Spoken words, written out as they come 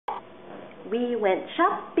We went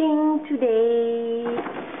shopping today.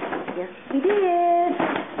 Yes, we did.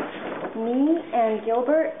 Me and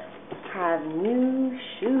Gilbert have new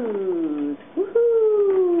shoes.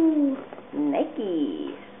 Woohoo!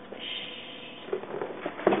 Nike.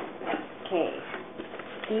 Okay.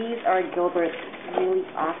 These are Gilbert's really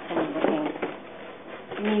awesome looking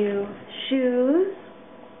new shoes.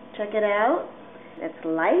 Check it out. It's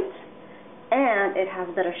light and it has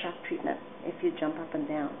better shock treatment if you jump up and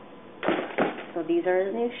down. So these are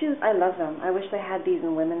his new shoes. I love them. I wish they had these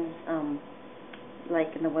in women's, like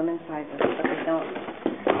in the women's sizes, but they don't.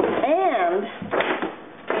 And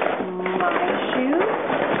my shoes.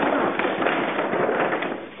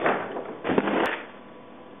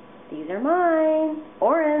 These are mine.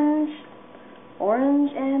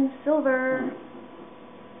 Orange and silver.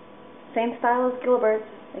 Same style as Gilbert's,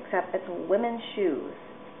 except it's women's shoes.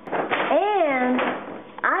 And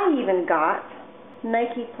I even got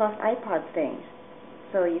Nike Plus iPod things.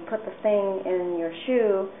 So you put the thing in your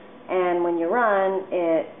shoe, and when you run,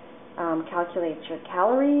 it calculates your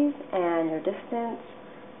calories and your distance.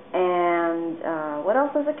 And what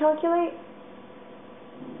else does it calculate?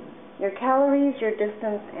 Your calories, your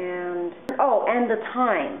distance, and the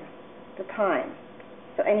time. The time.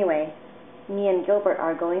 So anyway, me and Gilbert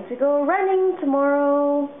are going to go running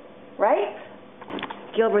tomorrow, right?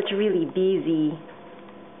 Gilbert's really busy.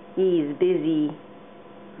 He's busy.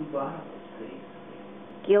 Who bought those things?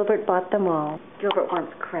 Gilbert bought them all. Gilbert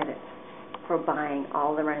wants credit for buying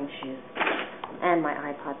all the running shoes and my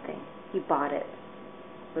iPod thing. He bought it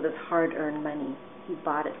with his hard-earned money. He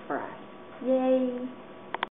bought it for us. Yay!